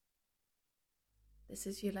This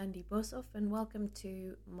is Yolandi Boshoff, and welcome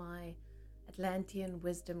to my Atlantean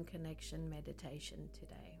Wisdom Connection meditation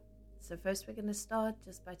today. So first we're going to start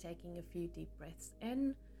just by taking a few deep breaths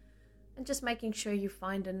in and just making sure you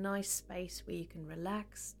find a nice space where you can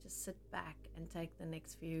relax. Just sit back and take the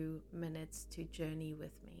next few minutes to journey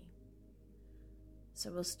with me. So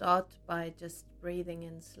we'll start by just breathing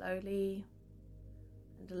in slowly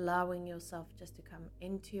and allowing yourself just to come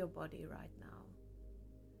into your body right now.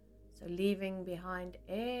 So leaving behind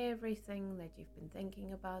everything that you've been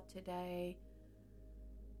thinking about today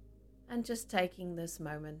and just taking this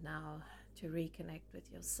moment now to reconnect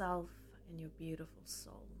with yourself and your beautiful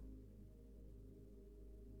soul.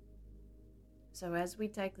 So as we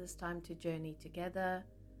take this time to journey together,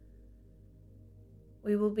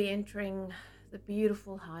 we will be entering the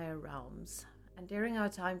beautiful higher realms. And during our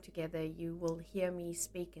time together, you will hear me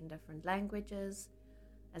speak in different languages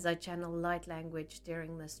as I channel light language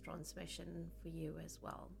during this transmission for you as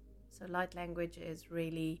well. So light language is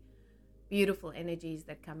really beautiful energies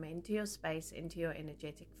that come into your space, into your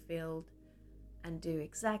energetic field, and do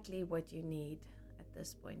exactly what you need at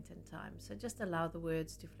this point in time. So just allow the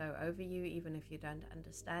words to flow over you, even if you don't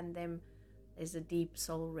understand them. There's a deep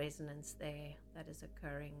soul resonance there that is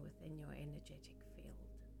occurring within your energetic field.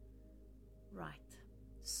 Right,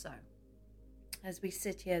 so as we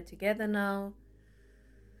sit here together now,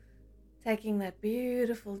 taking that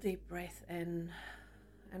beautiful deep breath in,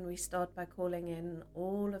 and we start by calling in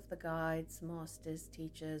all of the guides, masters,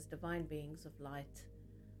 teachers, divine beings of light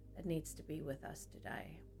that needs to be with us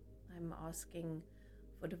today. I'm asking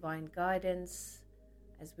for divine guidance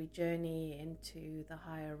as we journey into the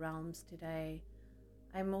higher realms today.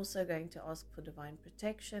 I'm also going to ask for divine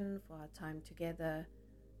protection for our time together,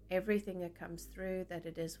 everything that comes through, that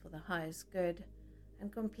it is for the highest good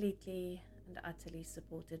and completely and utterly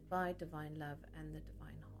supported by divine love and the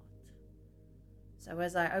divine heart. So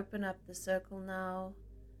as I open up the circle now,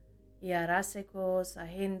 Iaraseko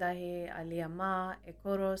sahindahi aliama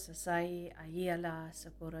ekoro sasai ayala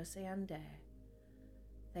sakura seande.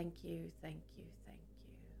 Thank you, thank you, thank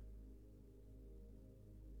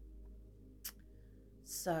you.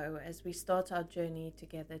 So as we start our journey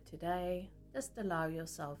together today, just allow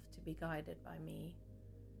yourself to be guided by me.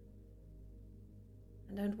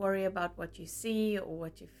 And don't worry about what you see or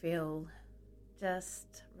what you feel.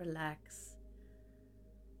 Just relax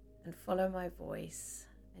and follow my voice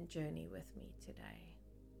and journey with me today.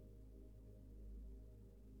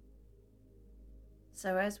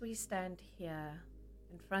 So as we stand here,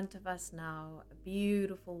 in front of us now, a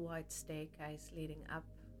beautiful white staircase leading up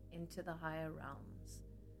into the higher realms.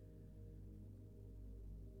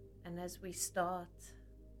 And as we start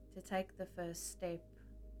to take the first step,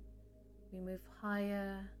 we move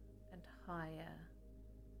higher and higher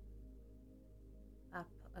up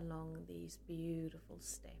along these beautiful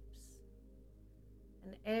steps.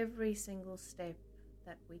 And every single step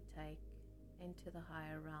that we take into the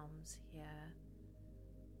higher realms here,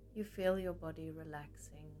 you feel your body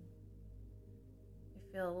relaxing. You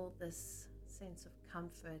feel this sense of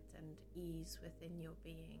comfort and ease within your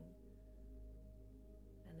being.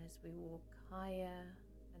 And as we walk higher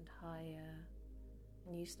and higher,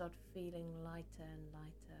 and you start feeling lighter and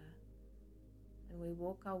lighter, and we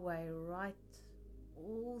walk our way right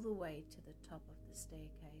all the way to the top of the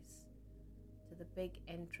staircase, to the big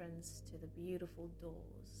entrance, to the beautiful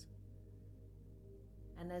doors.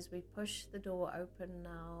 And as we push the door open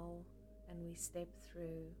now and we step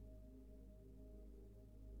through,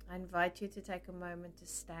 I invite you to take a moment to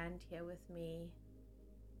stand here with me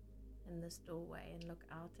in this doorway and look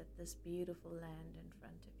out at this beautiful land in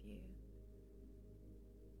front of you.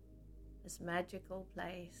 This magical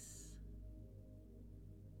place,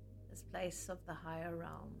 this place of the higher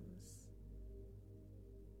realms,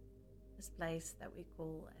 this place that we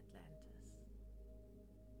call Atlantis.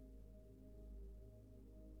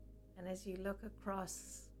 And as you look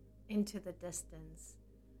across into the distance,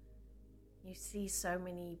 you see so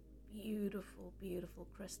many beautiful, beautiful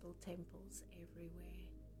crystal temples everywhere.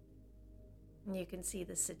 And you can see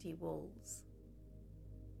the city walls.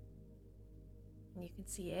 And you can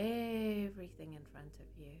see everything in front of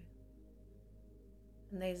you.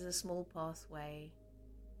 And there's a small pathway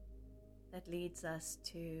that leads us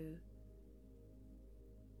to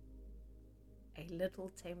a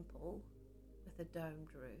little temple with a domed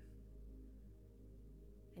roof.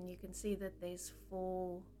 And you can see that there's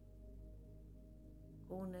 4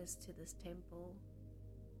 corners to this temple.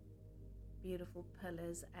 Beautiful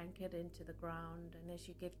pillars anchored into the ground, and as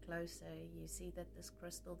you get closer you see that this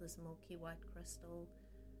crystal, this milky white crystal,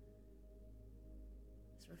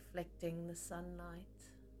 is reflecting the sunlight,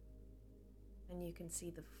 And you can see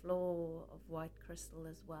the floor of white crystal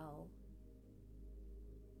as well.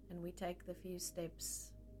 And we take the few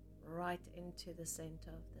steps right into the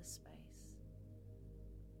center of this space.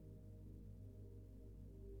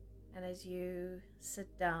 And as you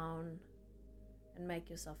sit down and make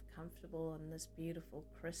yourself comfortable on this beautiful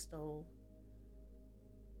crystal,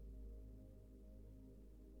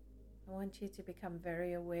 I want you to become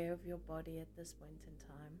very aware of your body at this point in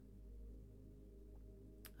time.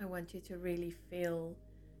 I want you to really feel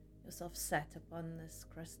yourself sat upon this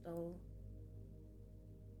crystal.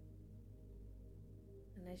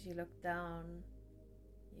 And as you look down,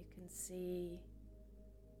 you can see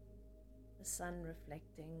the sun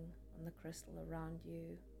reflecting on the crystal around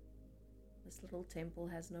you. This little temple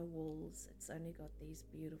has no walls. It's only got these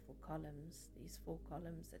beautiful columns, these 4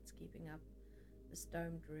 columns that's keeping up this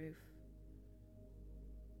domed roof.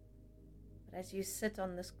 But as you sit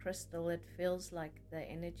on this crystal, it feels like the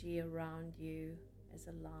energy around you is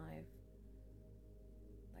alive.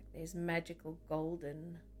 Like there's magical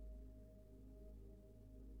golden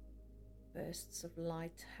bursts of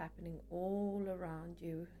light happening all around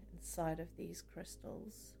you inside of these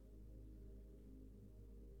crystals.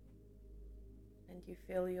 And you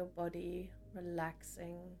feel your body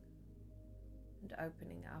relaxing and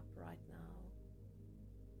opening up right now.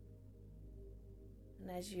 And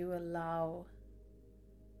as you allow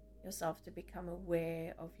yourself to become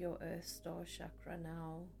aware of your Earth Star chakra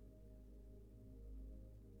now,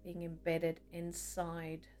 being embedded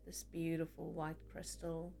inside this beautiful white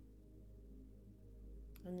crystal,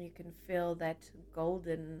 and you can feel that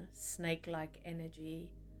golden snake-like energy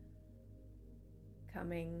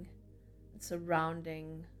coming and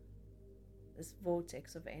surrounding this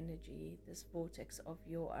vortex of energy, this vortex of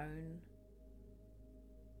your own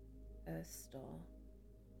Earth Star.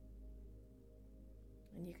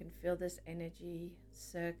 And you can feel this energy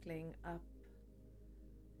circling up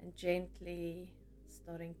and gently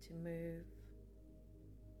starting to move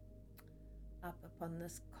up upon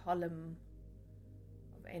this column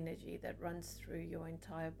of energy that runs through your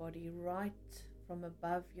entire body, right from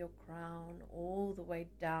above your crown all the way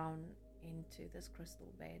down into this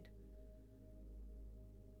crystal bed.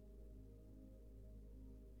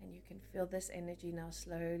 And you can feel this energy now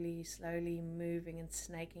slowly moving and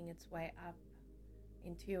snaking its way up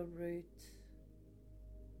into your root,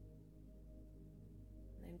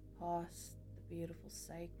 and then past the beautiful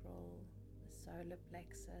sacral, the solar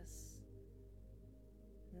plexus,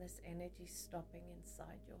 and this energy stopping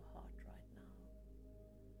inside your heart right now.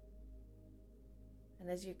 And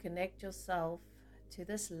as you connect yourself to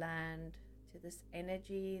this land, to this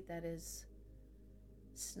energy that is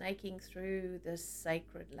snaking through this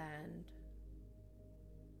sacred land,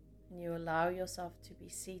 and you allow yourself to be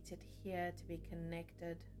seated here, to be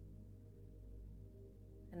connected.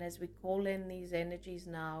 And as we call in these energies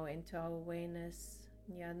now into our awareness,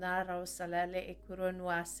 Nyanaro salale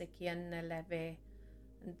ikurunwa sekian leve,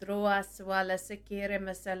 Ndroa swala sekire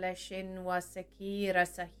masala shinwa sekira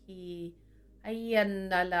sahi,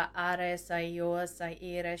 Ayandala are sayo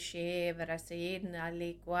saira shevra sayin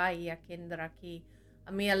alikwaya kindraki.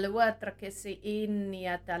 Amialua trakesi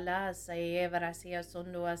inia tala saevra sia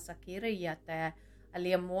sunwa sakiriyata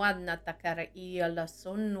aliamuadna takara la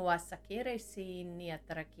sunwa sakire sinia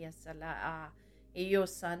trakia sala iyo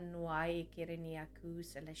sanwa ikirinia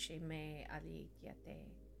kusala shime alikiate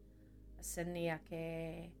asania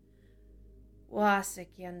ke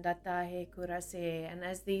wasekiandata he kurase. And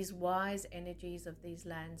as these wise energies of these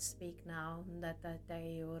lands speak now, data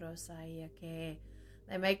te orosaya ke,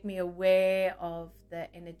 they make me aware of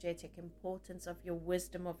the energetic importance of your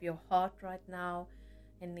wisdom, of your heart right now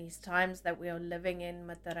in these times that we are living in.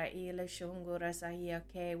 When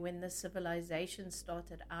the civilization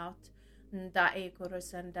started out,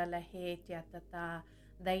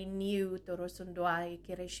 they knew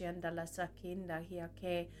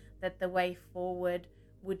that the way forward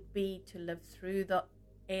would be to live through the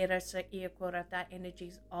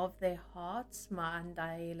energies of their hearts,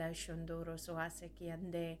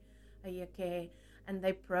 and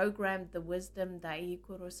they programmed the wisdom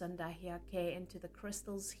into the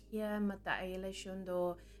crystals here,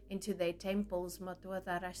 into their temples.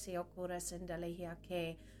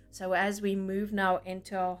 So as we move now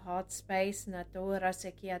into our heart space, and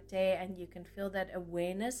you can feel that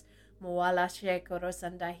awareness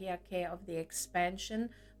of the expansion,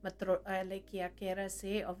 of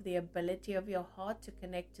the ability of your heart to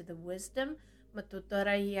connect to the wisdom,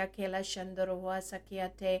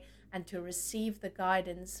 and to receive the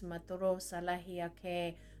guidance.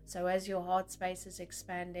 So as your heart space is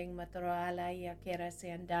expanding, and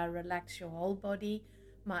relax your whole body.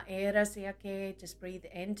 Ma'erasiake, just breathe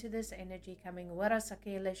into this energy coming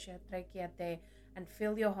warasake and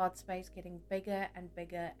feel your heart space getting bigger and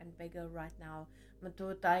bigger and bigger right now.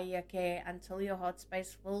 Matutaiake, until your heart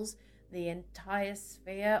space fills the entire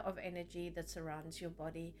sphere of energy that surrounds your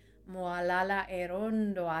body. Moalala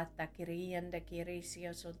erondo atakirianda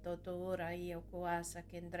kirisio sototura iokuasa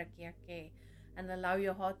kendrakiake. And allow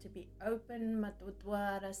your heart to be open.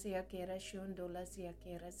 Matutwara siakera shundula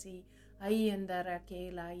siakera si ayandara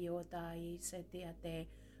kela yotai setiate.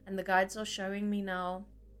 And the guides are showing me now,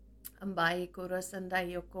 Ambai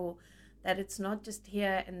Kurasandayoko, that it's not just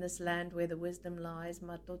here in this land where the wisdom lies,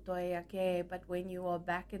 Matotoyake, but when you are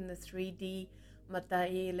back in the 3D,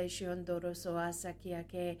 Matai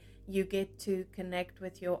Leshondorosoasakiake, you get to connect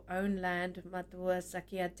with your own land, Matua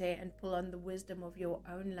Sakiate, and pull on the wisdom of your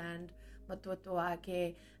own land,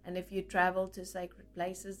 Matotoake. And if you travel to sacred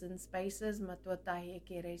places and spaces,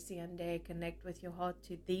 Matotaike Resiande, connect with your heart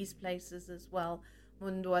to these places as well. So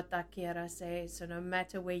no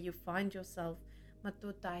matter where you find yourself,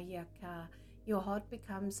 your heart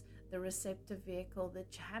becomes the receptive vehicle, the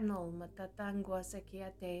channel, to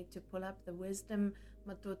pull up the wisdom,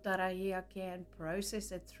 and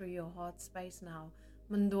process it through your heart space now.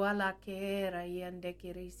 And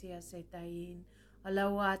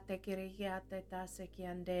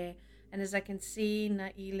as I can see,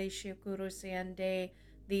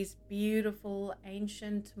 these beautiful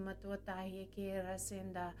ancient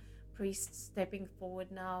priests stepping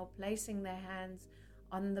forward now, placing their hands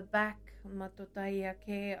on the back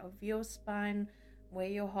of your spine, where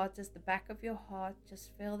your heart is, the back of your heart.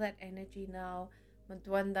 Just feel that energy now,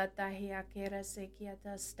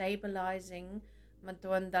 stabilizing,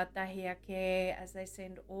 as they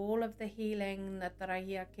send all of the healing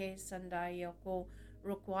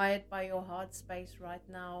required by your heart space right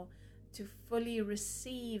now to fully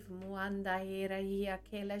receive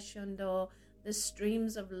the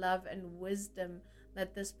streams of love and wisdom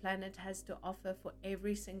that this planet has to offer for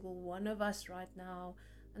every single one of us right now.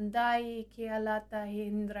 Allow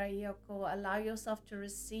yourself to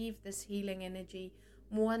receive this healing energy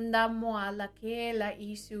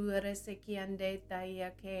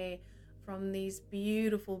from these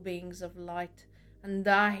beautiful beings of light. And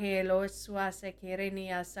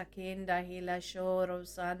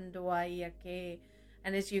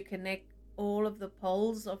as you connect all of the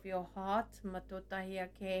poles of your heart,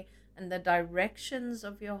 and the directions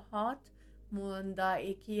of your heart,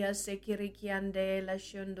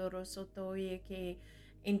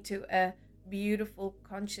 into a beautiful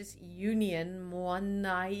conscious union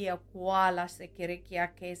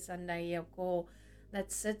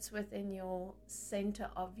that sits within your center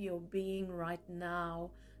of your being right now.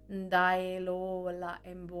 And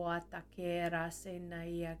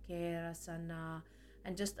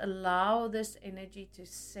just allow this energy to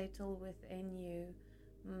settle within you.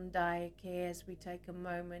 As we take a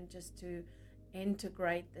moment just to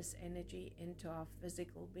integrate this energy into our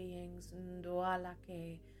physical beings. And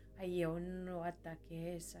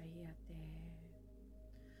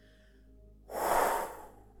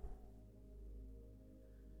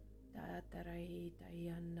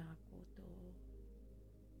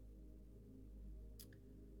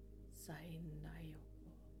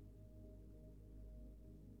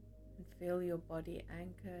feel your body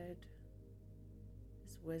anchored,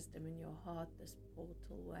 this wisdom in your heart, this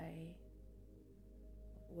portal way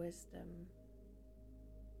of wisdom,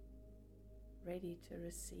 ready to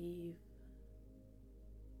receive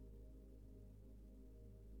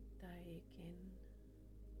Daikin.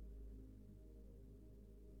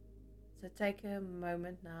 So take a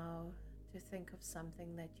moment now to think of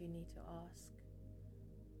something that you need to ask,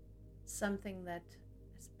 something that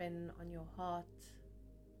has been on your heart, has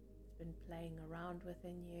been playing around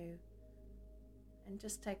within you, and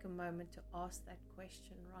just take a moment to ask that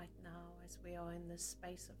question right now as we are in this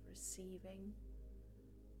space of receiving.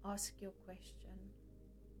 Ask your question.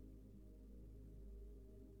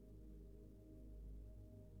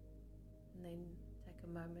 And then take a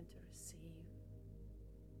moment to receive,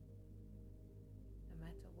 no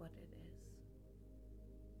matter what it is.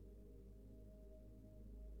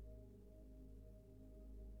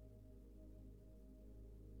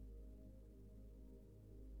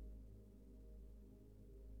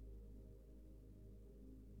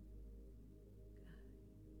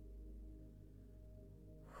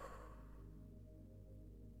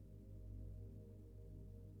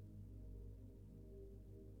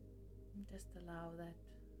 Just allow that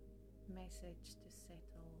message to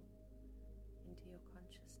settle into your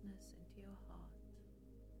consciousness, into your heart.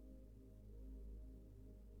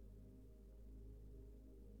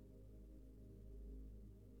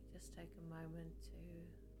 just take a moment to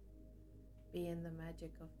be in the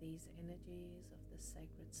magic of these energies, of this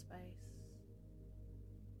sacred space,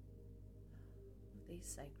 of these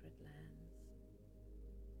sacred lands.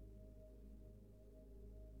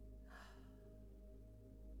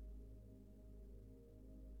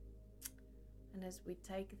 And as we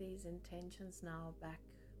take these intentions now back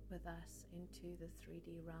with us into the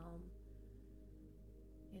 3D realm,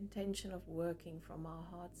 the intention of working from our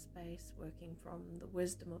heart space, working from the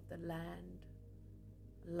wisdom of the land,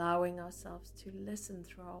 allowing ourselves to listen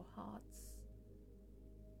through our hearts,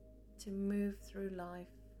 to move through life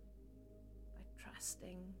by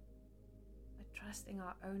trusting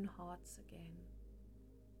our own hearts again,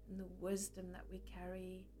 and the wisdom that we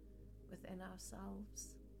carry within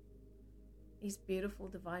ourselves. These beautiful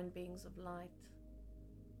divine beings of light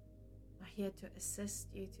are here to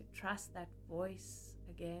assist you to trust that voice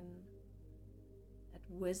again, that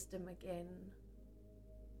wisdom again,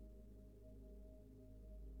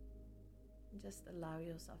 and just allow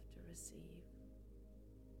yourself to receive.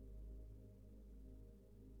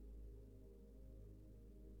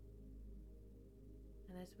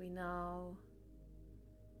 And as we now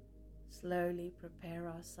slowly prepare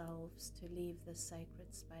ourselves to leave this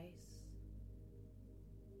sacred space,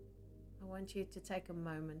 I want you to take a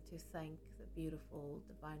moment to thank the beautiful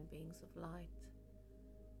divine beings of light.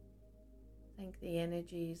 Thank the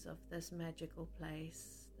energies of this magical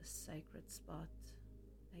place, this sacred spot.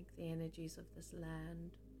 Thank the energies of this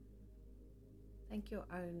land. Thank your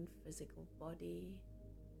own physical body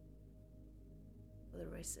for the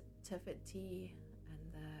receptivity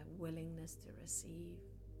and the willingness to receive.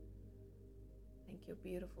 Thank your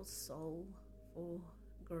beautiful soul for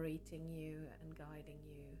greeting you and guiding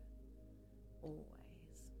you always.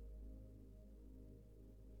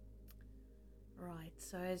 Right,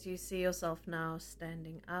 so as you see yourself now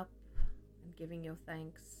standing up and giving your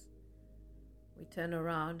thanks, we turn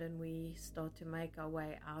around and we start to make our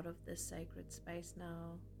way out of this sacred space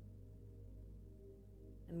now.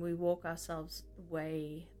 And we walk ourselves the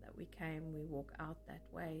way that we came, we walk out that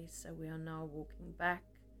way. So we are now walking back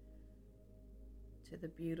to the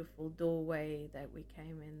beautiful doorway that we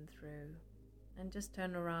came in through. And just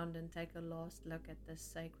turn around and take a last look at this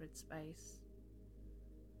sacred space.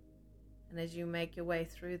 And as you make your way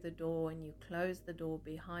through the door and you close the door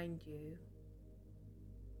behind you,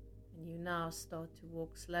 and you now start to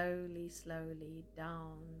walk slowly, slowly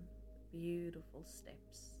down the beautiful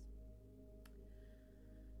steps.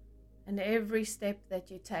 And every step that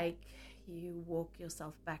you take, you walk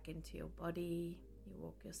yourself back into your body, you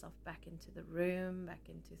walk yourself back into the room, back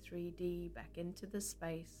into 3D, back into the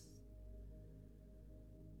space.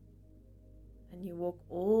 And you walk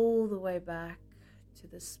all the way back to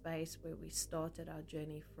the space where we started our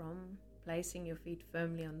journey from, placing your feet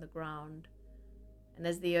firmly on the ground. And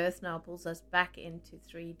as the earth now pulls us back into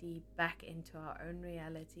 3D, back into our own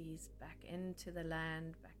realities, back into the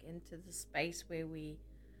land, back into the space where we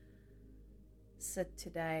sit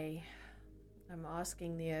today, I'm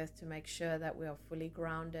asking the earth to make sure that we are fully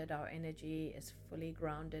grounded, our energy is fully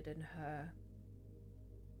grounded in her.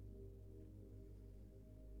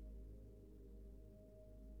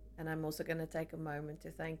 And I'm also going to take a moment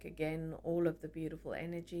to thank again all of the beautiful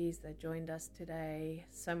energies that joined us today.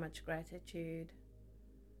 So much gratitude.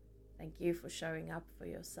 Thank you for showing up for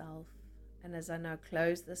yourself. And as I now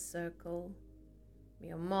close this circle, mi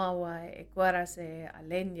omawa e kwarase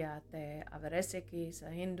alenya te avareseki sa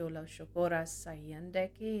hindula shokoras sa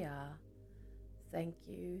yandeki ya. Thank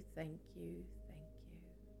you, thank you, thank you.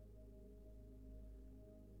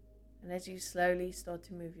 And as you slowly start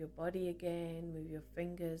to move your body again, move your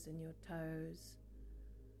fingers and your toes,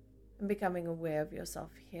 and becoming aware of yourself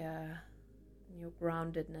here, and your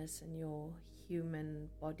groundedness and your human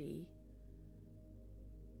body.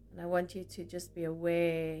 And I want you to just be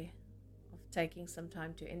aware of taking some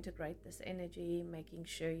time to integrate this energy, making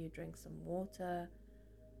sure you drink some water,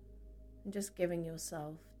 and just giving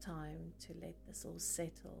yourself time to let this all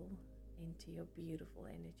settle into your beautiful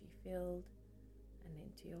energy field and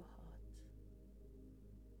into your heart.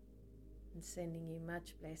 And sending you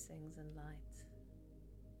much blessings and light.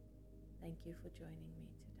 Thank you for joining me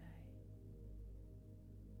today.